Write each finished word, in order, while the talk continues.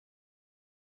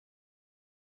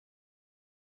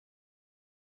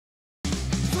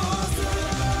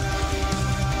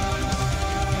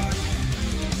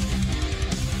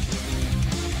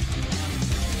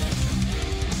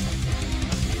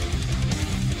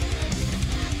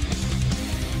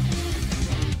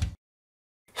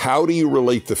How do you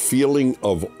relate the feeling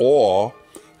of awe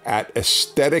at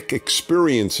aesthetic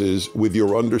experiences with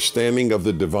your understanding of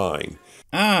the divine?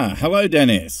 Ah, hello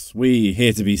Dennis. We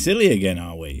here to be silly again,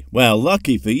 are we? Well,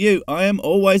 lucky for you, I am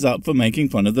always up for making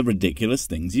fun of the ridiculous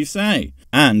things you say,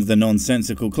 and the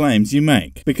nonsensical claims you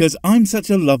make, because I'm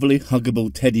such a lovely,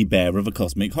 huggable teddy bear of a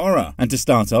cosmic horror. And to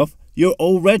start off, you're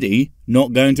already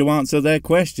not going to answer their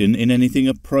question in anything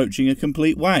approaching a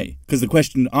complete way, because the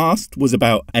question asked was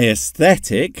about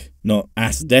aesthetic, not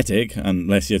aesthetic,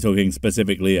 unless you're talking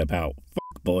specifically about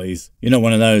fuckboys. You're not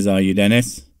one of those, are you,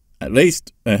 Dennis? At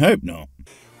least, I hope not.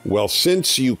 Well,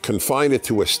 since you confine it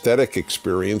to aesthetic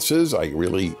experiences, I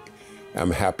really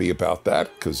am happy about that,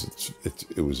 because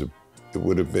it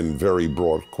would have been a very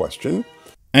broad question.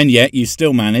 And yet you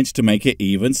still managed to make it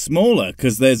even smaller,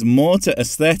 because there's more to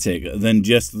aesthetic than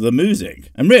just the music.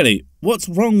 And really, what's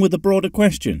wrong with the broader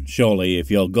question? Surely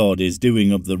if your God is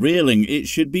doing of the reeling, it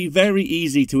should be very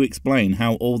easy to explain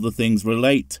how all the things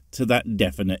relate to that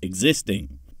definite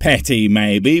existing. Petty,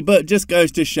 maybe, but just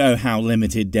goes to show how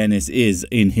limited Dennis is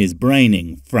in his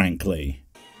braining, frankly.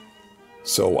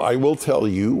 So I will tell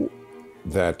you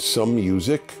that some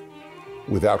music,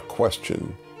 without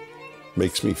question,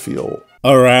 makes me feel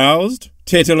aroused?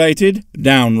 Titillated?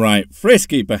 Downright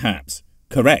frisky, perhaps?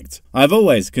 Correct. I've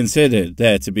always considered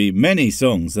there to be many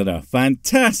songs that are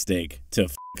fantastic to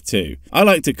f*** to. I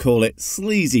like to call it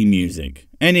sleazy music.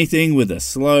 Anything with a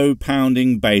slow,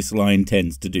 pounding bass line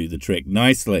tends to do the trick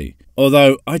nicely.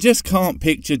 Although, I just can't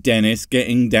picture Dennis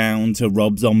getting down to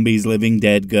Rob Zombie's Living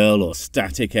Dead Girl or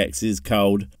Static X's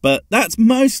Cold, but that's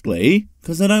mostly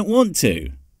because I don't want to.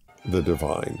 the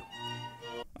divine.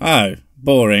 Oh,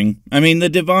 boring. I mean, the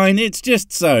divine, it's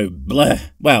just so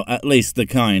bleh. Well, at least the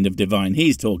kind of divine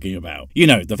he's talking about. You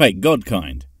know, the fake god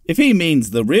kind. If he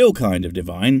means the real kind of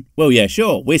divine, well, yeah,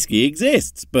 sure, whiskey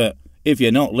exists, but if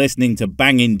you're not listening to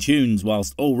banging tunes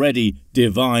whilst already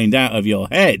divined out of your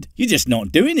head, you're just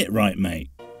not doing it right,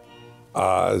 mate.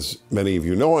 As many of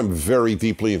you know, I'm very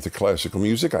deeply into classical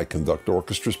music. I conduct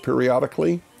orchestras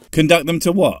periodically. Conduct them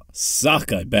to what?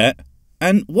 Suck, I bet.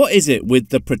 And what is it with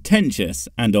the pretentious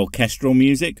and orchestral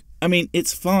music? I mean,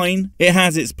 it's fine, it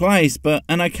has its place, but,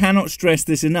 and I cannot stress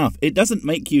this enough, it doesn't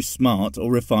make you smart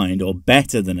or refined or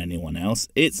better than anyone else.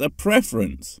 It's a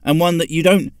preference, and one that you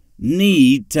don't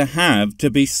need to have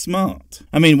to be smart.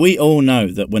 I mean, we all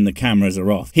know that when the cameras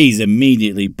are off, he's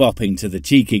immediately bopping to the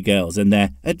cheeky girls and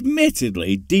their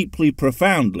admittedly deeply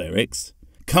profound lyrics.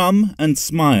 Come and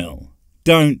smile.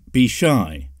 Don't be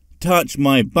shy. Touch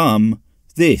my bum.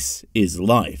 This is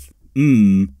life.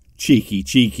 Cheeky,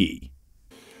 cheeky.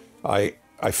 I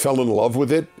fell in love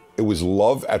with it. It was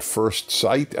love at first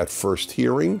sight, at first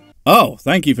hearing. Oh,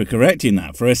 thank you for correcting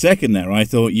that. For a second there, I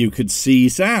thought you could see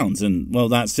sounds, and, well,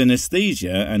 that's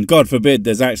synesthesia, and God forbid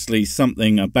there's actually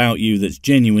something about you that's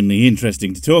genuinely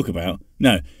interesting to talk about.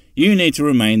 No, you need to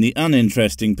remain the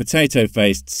uninteresting,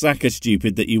 potato-faced sack of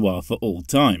stupid that you are for all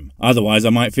time. Otherwise, I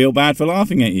might feel bad for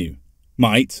laughing at you.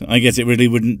 Might. I guess it really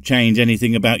wouldn't change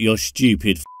anything about your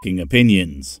stupid f***ing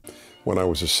opinions. When I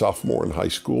was a sophomore in high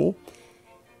school,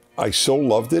 I so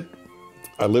loved it.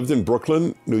 I lived in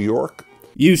Brooklyn, New York.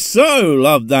 You so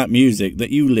loved that music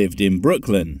that you lived in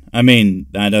Brooklyn. I mean,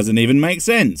 that doesn't even make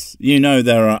sense. You know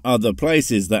there are other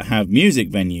places that have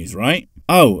music venues, right?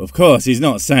 Oh, of course, he's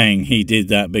not saying he did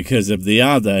that because of the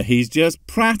other. He's just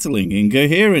prattling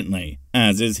incoherently,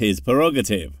 as is his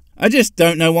prerogative. I just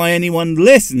don't know why anyone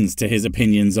listens to his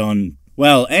opinions on,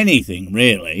 well, anything,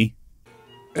 really.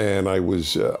 And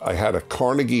I had a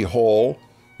Carnegie Hall,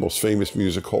 most famous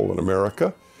music hall in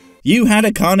America. You had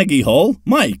a Carnegie Hall?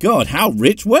 My God, how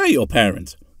rich were your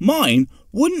parents? Mine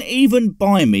wouldn't even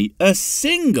buy me a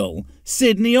single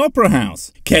Sydney Opera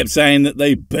House. Kept saying that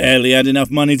they barely had enough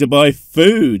money to buy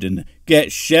food and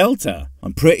get shelter.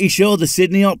 I'm pretty sure the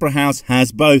Sydney Opera House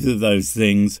has both of those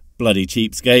things. Bloody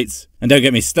cheapskates. And don't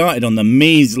get me started on the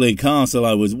measly castle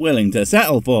I was willing to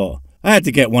settle for. I had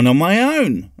to get one on my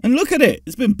own. And look at it,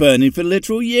 it's been burning for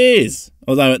literal years.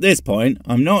 Although at this point,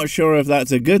 I'm not sure if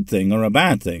that's a good thing or a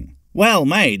bad thing. Well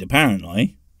made,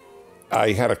 apparently.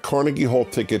 I had a Carnegie Hall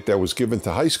ticket that was given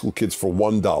to high school kids for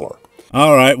 $1.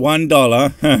 All right,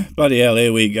 $1. Bloody hell,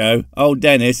 here we go. Old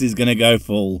Dennis is going to go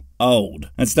full old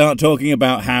and start talking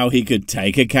about how he could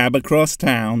take a cab across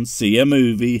town, see a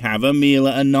movie, have a meal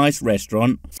at a nice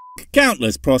restaurant,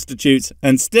 countless prostitutes,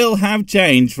 and still have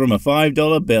change from a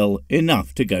 $5 bill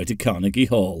enough to go to Carnegie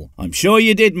Hall. I'm sure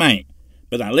you did, mate.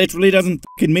 But that literally doesn't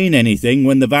fucking mean anything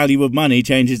when the value of money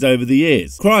changes over the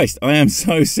years. Christ, I am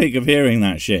so sick of hearing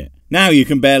that shit. Now you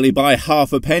can barely buy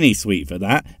half a penny sweet for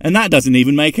that, and that doesn't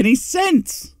even make any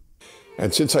sense.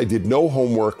 And since I did no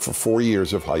homework for 4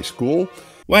 years of high school...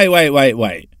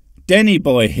 Wait. Denny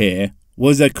boy here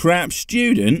was a crap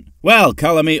student? Well,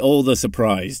 colour me all the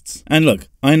surprised. And look,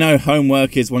 I know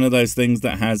homework is one of those things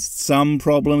that has some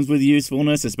problems with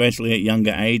usefulness, especially at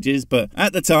younger ages, but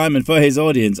at the time and for his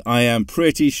audience, I am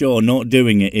pretty sure not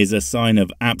doing it is a sign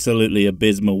of absolutely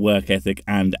abysmal work ethic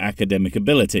and academic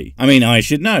ability. I mean, I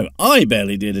should know. I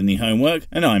barely did any homework,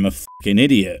 and I'm a fucking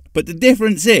idiot. But the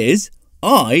difference is,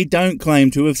 I don't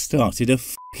claim to have started a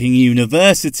fucking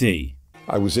university.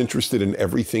 I was interested in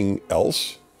everything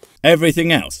else.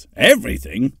 Everything else?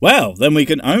 Everything? Well, then we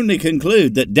can only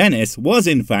conclude that Dennis was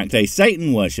in fact a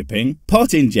Satan-worshipping,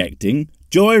 pot-injecting,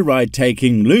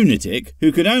 joyride-taking lunatic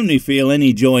who could only feel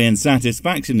any joy and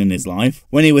satisfaction in his life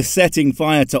when he was setting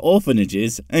fire to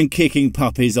orphanages and kicking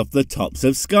puppies off the tops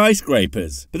of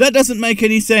skyscrapers. But that doesn't make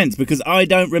any sense because I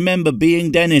don't remember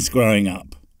being Dennis growing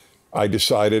up. I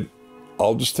decided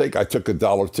I took a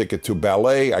 $1 ticket to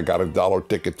ballet, I got a $1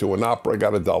 ticket to an opera, I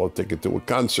got a $1 ticket to a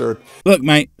concert. Look,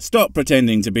 mate, stop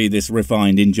pretending to be this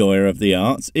refined enjoyer of the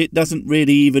arts. It doesn't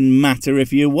really even matter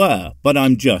if you were, but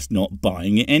I'm just not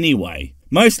buying it anyway.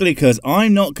 Mostly because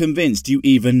I'm not convinced you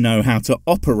even know how to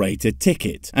operate a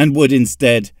ticket, and would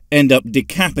instead end up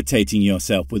decapitating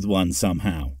yourself with one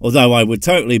somehow. Although I would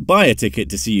totally buy a ticket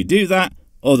to see you do that,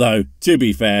 although, to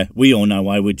be fair, we all know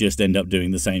I would just end up doing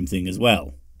the same thing as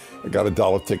well. I got a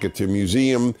 $1 ticket to a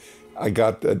museum. I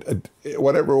got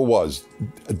whatever it was,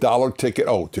 a $1 ticket,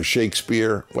 to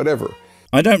Shakespeare, whatever.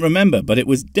 I don't remember, but it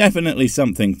was definitely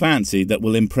something fancy that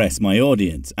will impress my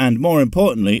audience, and more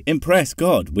importantly, impress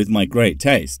God with my great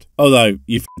taste. Although,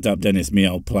 you f***ed up, Dennis, me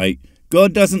old plate.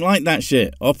 God doesn't like that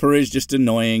shit. Opera is just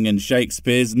annoying, and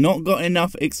Shakespeare's not got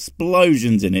enough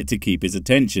explosions in it to keep his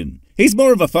attention. He's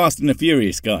more of a Fast and the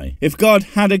Furious guy. If God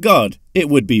had a god, it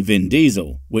would be Vin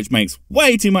Diesel, which makes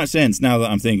way too much sense now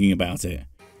that I'm thinking about it.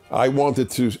 I wanted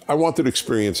to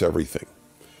experience everything.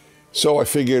 So I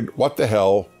figured, what the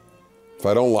hell? If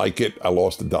I don't like it, I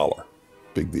lost $1.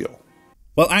 Big deal.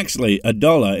 Well, actually,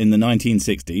 $1 in the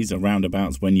 1960s, around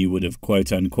about when you would have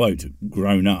quote-unquote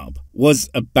grown up, was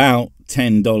about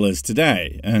 $10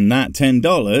 today, and that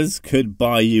 $10 could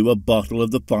buy you a bottle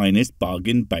of the finest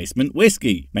bargain basement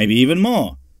whiskey, maybe even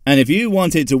more. And if you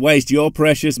wanted to waste your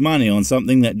precious money on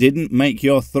something that didn't make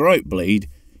your throat bleed,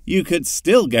 you could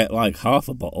still get like half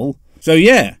a bottle. So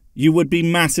yeah, you would be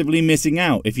massively missing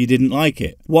out if you didn't like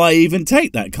it. Why even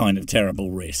take that kind of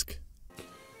terrible risk?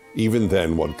 Even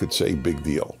then, one could say big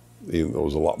deal. Even though it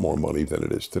was a lot more money than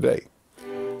it is today.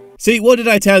 See, what did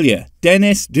I tell you?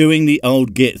 Dennis doing the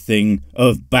old git thing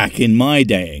of back in my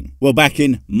daying. Well, back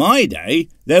in my day,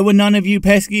 there were none of you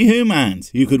pesky humans.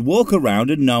 You could walk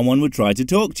around and no one would try to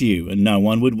talk to you, and no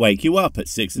one would wake you up at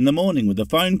 6 in the morning with a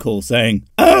phone call saying,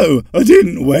 "Oh, I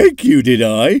didn't wake you, did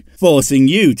I?" Forcing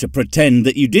you to pretend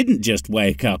that you didn't just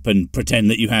wake up and pretend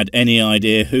that you had any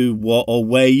idea who, what, or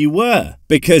where you were.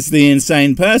 Because the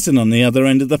insane person on the other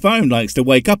end of the phone likes to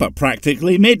wake up at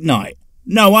practically midnight.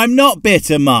 No, I'm not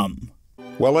bitter, Mum.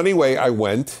 Well, anyway, I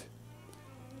went,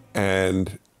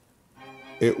 and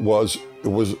it was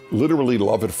literally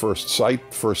love at first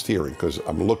sight, first hearing, because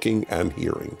I'm looking and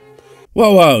hearing.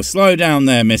 Whoa, slow down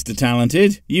there, Mr.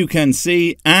 Talented. You can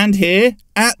see and hear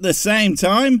at the same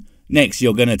time? Next,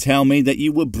 you're going to tell me that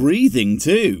you were breathing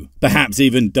too. Perhaps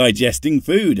even digesting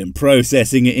food and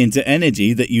processing it into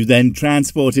energy that you then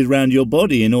transported around your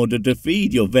body in order to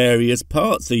feed your various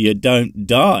parts so you don't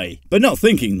die. But not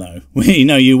thinking though. We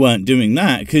know you weren't doing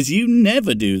that because you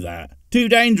never do that. Too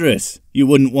dangerous. You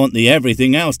wouldn't want the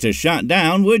everything else to shut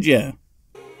down, would you?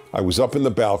 I was up in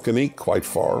the balcony, quite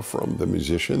far from the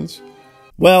musicians.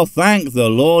 Well, thank the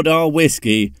Lord our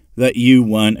whiskey that you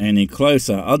weren't any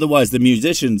closer. Otherwise, the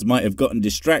musicians might have gotten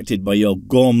distracted by your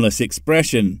gormless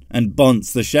expression and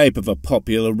bonced the shape of a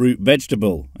popular root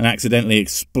vegetable and accidentally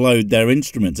explode their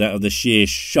instruments out of the sheer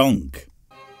shonk.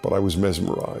 But I was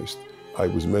mesmerized. I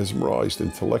was mesmerized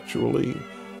intellectually.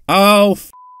 Oh,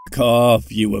 f*** off.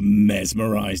 You were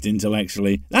mesmerized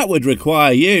intellectually. That would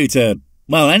require you to...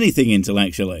 well, anything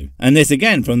intellectually. And this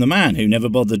again from the man who never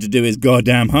bothered to do his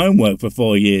goddamn homework for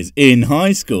 4 years in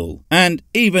high school. And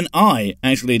even I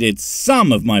actually did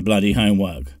some of my bloody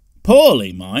homework.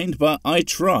 Poorly, mind, but I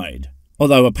tried.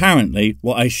 Although apparently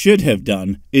what I should have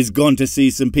done is gone to see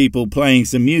some people playing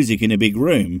some music in a big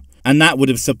room, and that would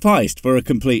have sufficed for a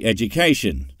complete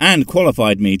education, and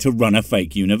qualified me to run a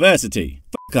fake university.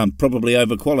 Fuck, I'm probably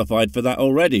overqualified for that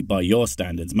already by your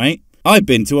standards, mate. I've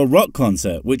been to a rock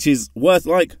concert, which is worth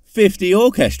like 50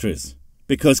 orchestras.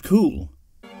 Because cool.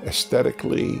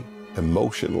 Aesthetically,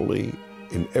 emotionally,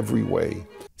 in every way.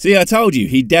 See, I told you,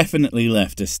 he definitely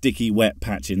left a sticky wet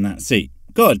patch in that seat.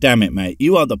 God damn it, mate.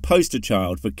 You are the poster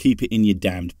child for keep it in your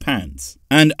damned pants.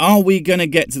 And are we gonna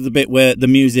get to the bit where the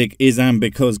music is and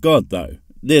because God, though?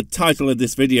 The title of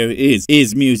this video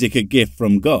is music a gift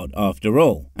from God, after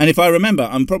all? And if I remember,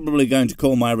 I'm probably going to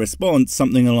call my response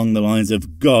something along the lines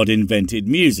of God invented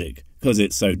music, because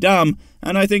it's so dumb,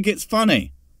 and I think it's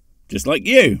funny. Just like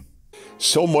you.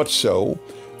 So much so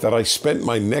that I spent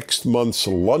my next month's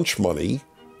lunch money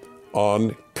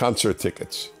on concert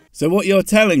tickets. So what you're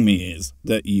telling me is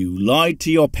that you lied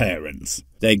to your parents.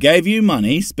 They gave you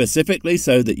money specifically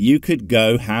so that you could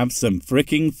go have some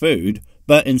fricking food,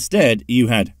 but instead you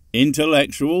had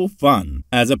intellectual fun,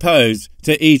 as opposed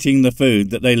to eating the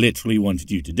food that they literally wanted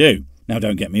you to do. Now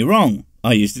don't get me wrong,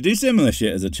 I used to do similar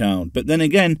shit as a child, but then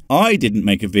again, I didn't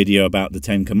make a video about the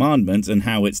 10 Commandments and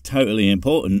how it's totally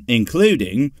important,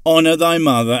 including honour thy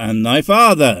mother and thy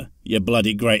father, you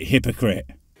bloody great hypocrite.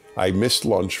 I missed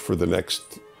lunch for the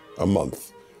next a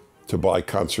month to buy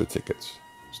concert tickets.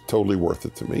 It's totally worth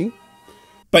it to me.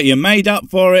 But you made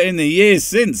up for it in the years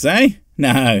since, eh?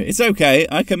 No, it's okay,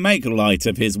 I can make light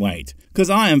of his weight, because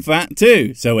I am fat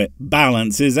too, so it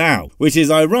balances out. Which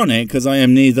is ironic, because I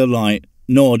am neither light,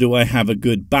 nor do I have a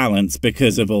good balance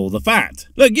because of all the fat.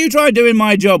 Look, you try doing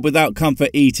my job without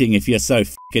comfort eating if you're so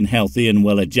f***ing healthy and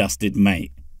well-adjusted,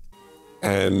 mate.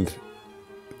 And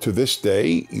to this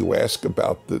day, you ask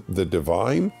about the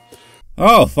divine?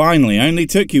 Oh, finally, only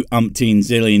took you umpteen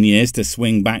zillion years to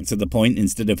swing back to the point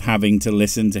instead of having to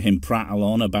listen to him prattle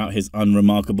on about his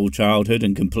unremarkable childhood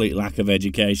and complete lack of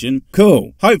education.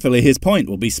 Cool. Hopefully his point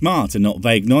will be smart and not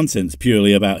vague nonsense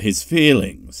purely about his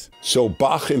feelings. So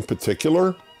Bach in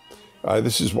particular,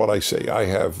 this is what I say. I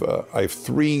have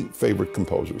 3 favorite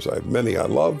composers. I have many I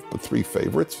love, but 3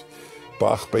 favorites.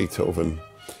 Bach, Beethoven,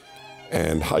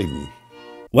 and Haydn.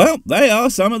 Well, they are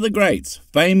some of the greats,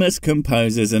 famous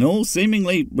composers and all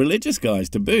seemingly religious guys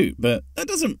to boot, but that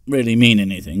doesn't really mean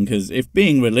anything, because if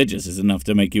being religious is enough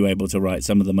to make you able to write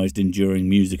some of the most enduring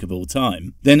music of all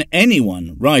time, then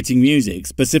anyone writing music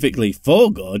specifically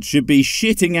for God should be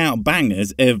shitting out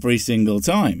bangers every single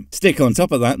time. Stick on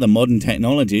top of that the modern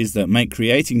technologies that make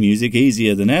creating music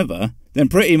easier than ever, then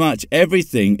pretty much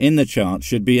everything in the chart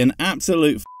should be an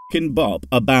absolute bop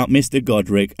about Mr.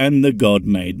 Godric and the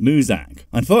God-made Muzak.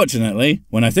 Unfortunately,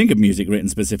 when I think of music written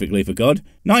specifically for God,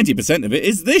 90% of it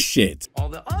is this shit. All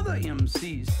the other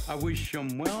MCs, I wish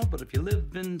them well, but if you live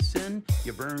in sin,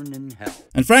 you burn in hell.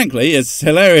 And frankly, as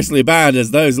hilariously bad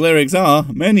as those lyrics are,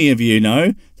 many of you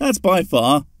know, that's by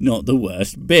far not the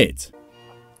worst bit.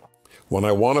 When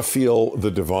I want to feel the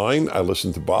divine, I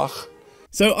listen to Bach.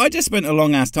 So I just spent a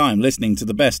long-ass time listening to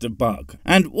the best of Bach,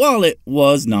 and while it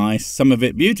was nice, some of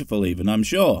it beautiful even, I'm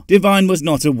sure, divine was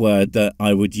not a word that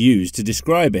I would use to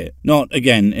describe it. Not,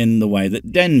 again, in the way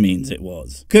that Den means it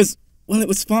was. 'Cause, well, it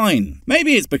was fine.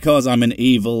 Maybe it's because I'm an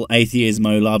evil,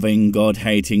 atheismo-loving,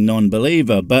 God-hating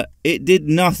non-believer, but it did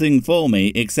nothing for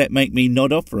me except make me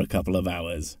nod off for a couple of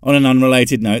hours. On an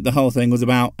unrelated note, the whole thing was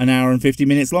about an hour and 50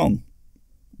 minutes long.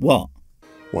 What?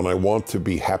 When I want to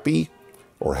be happy,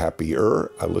 or happier,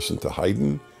 I listen to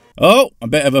Haydn. Oh, a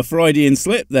bit of a Freudian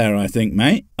slip there, I think,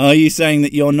 mate. Are you saying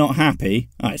that you're not happy?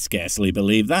 I scarcely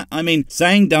believe that. I mean,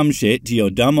 saying dumb shit to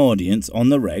your dumb audience on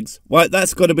the regs, why,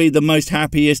 that's got to be the most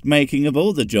happiest making of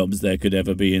all the jobs there could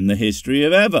ever be in the history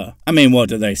of ever. I mean, what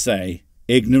do they say?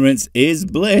 Ignorance is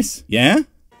bliss, yeah?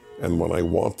 And when I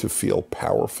want to feel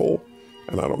powerful,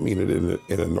 and I don't mean it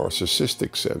in a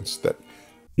narcissistic sense, that...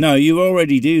 No, you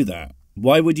already do that.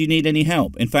 Why would you need any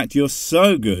help? In fact, you're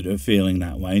so good at feeling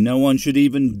that way, no one should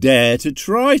even dare to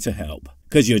try to help.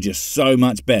 Because you're just so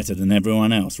much better than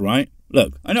everyone else, right?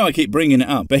 Look, I know I keep bringing it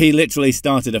up, but he literally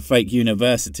started a fake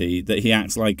university that he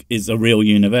acts like is a real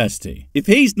university. If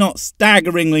he's not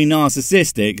staggeringly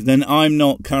narcissistic, then I'm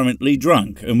not currently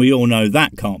drunk, and we all know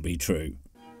that can't be true.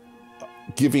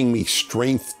 Giving me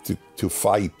strength to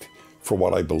fight for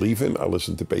what I believe in, I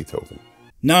listen to Beethoven.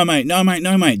 No, mate, no, mate,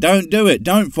 no, mate, don't do it.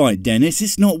 Don't fight Dennis,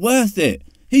 it's not worth it.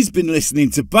 He's been listening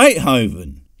to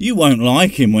Beethoven. You won't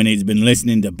like him when he's been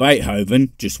listening to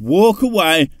Beethoven. Just walk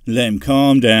away, let him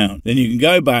calm down. Then you can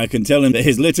go back and tell him that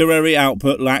his literary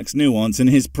output lacks nuance and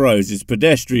his prose is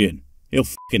pedestrian. He'll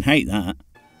fucking hate that.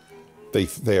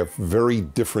 They have very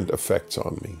different effects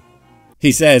on me.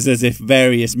 He says as if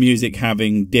various music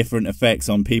having different effects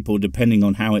on people depending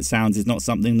on how it sounds is not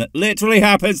something that literally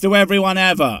happens to everyone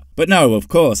ever. But no, of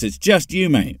course, it's just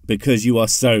you, mate, because you are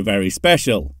so very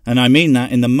special. And I mean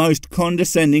that in the most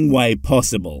condescending way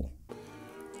possible.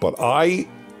 But I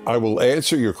will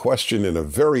answer your question in a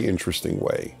very interesting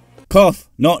way. Cough,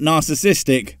 not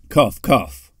narcissistic, cough,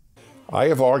 cough. I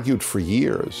have argued for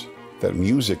years that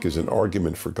music is an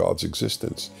argument for God's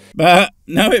existence. But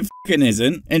no, it fucking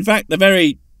isn't. In fact, the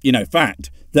very,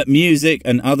 fact that music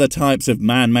and other types of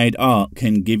man-made art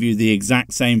can give you the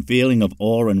exact same feeling of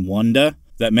awe and wonder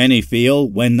that many feel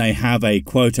when they have a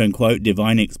quote-unquote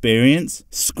divine experience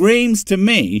screams to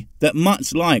me that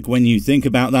much like when you think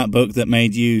about that book that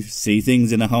made you see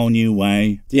things in a whole new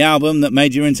way, the album that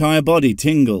made your entire body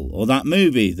tingle, or that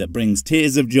movie that brings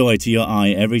tears of joy to your eye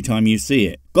every time you see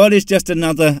it. God is just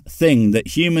another thing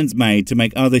that humans made to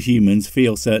make other humans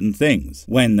feel certain things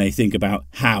when they think about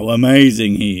how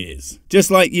amazing he is. Just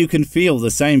like you can feel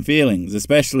the same feelings,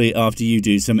 especially after you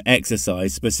do some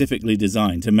exercise specifically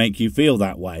designed to make you feel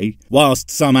that way,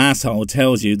 whilst some asshole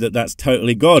tells you that that's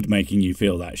totally God making you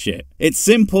feel that shit. It's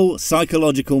simple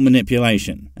psychological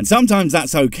manipulation, and sometimes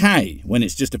that's okay when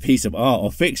it's just a piece of art or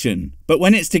fiction, but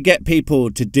when it's to get people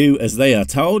to do as they are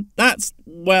told, that's,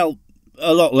 well,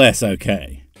 a lot less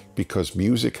okay. Because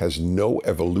music has no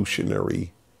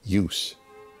evolutionary use.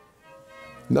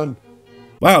 None.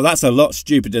 Wow, that's a lot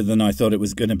stupider than I thought it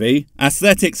was going to be.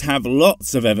 Aesthetics have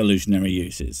lots of evolutionary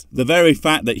uses. The very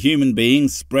fact that human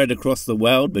beings spread across the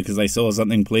world because they saw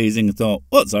something pleasing and thought,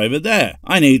 what's over there?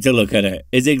 I need to look at it,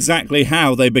 is exactly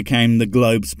how they became the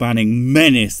globe-spanning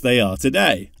menace they are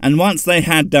today. And once they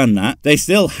had done that, they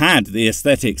still had the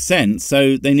aesthetic sense,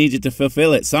 so they needed to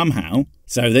fulfill it somehow.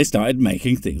 So they started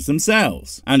making things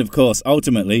themselves. And of course,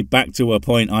 ultimately, back to a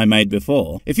point I made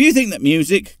before, if you think that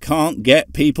music can't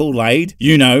get people laid,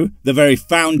 the very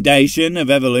foundation of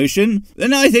evolution,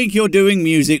 then I think you're doing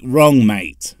music wrong,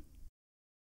 mate.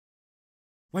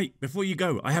 Wait, before you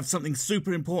go, I have something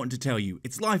super important to tell you.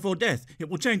 It's life or death. It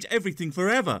will change everything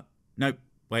forever. Nope,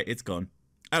 wait, it's gone.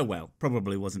 Oh well,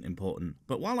 probably wasn't important.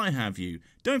 But while I have you,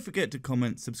 don't forget to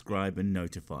comment, subscribe and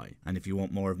notify. And if you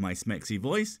want more of my smexy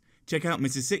voice, check out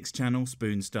Mrs. Six's channel,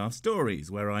 Spoonstar Stories,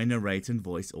 where I narrate and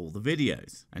voice all the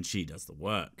videos, and she does the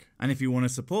work. And if you want to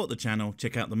support the channel,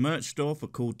 check out the merch store for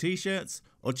cool t-shirts,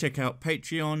 or check out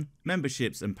Patreon,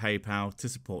 memberships and PayPal to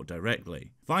support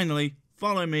directly. Finally,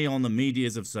 follow me on the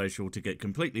medias of social to get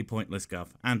completely pointless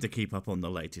guff and to keep up on the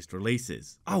latest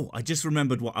releases. Oh, I just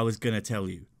remembered what I was going to tell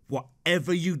you.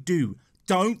 Whatever you do,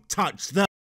 don't touch the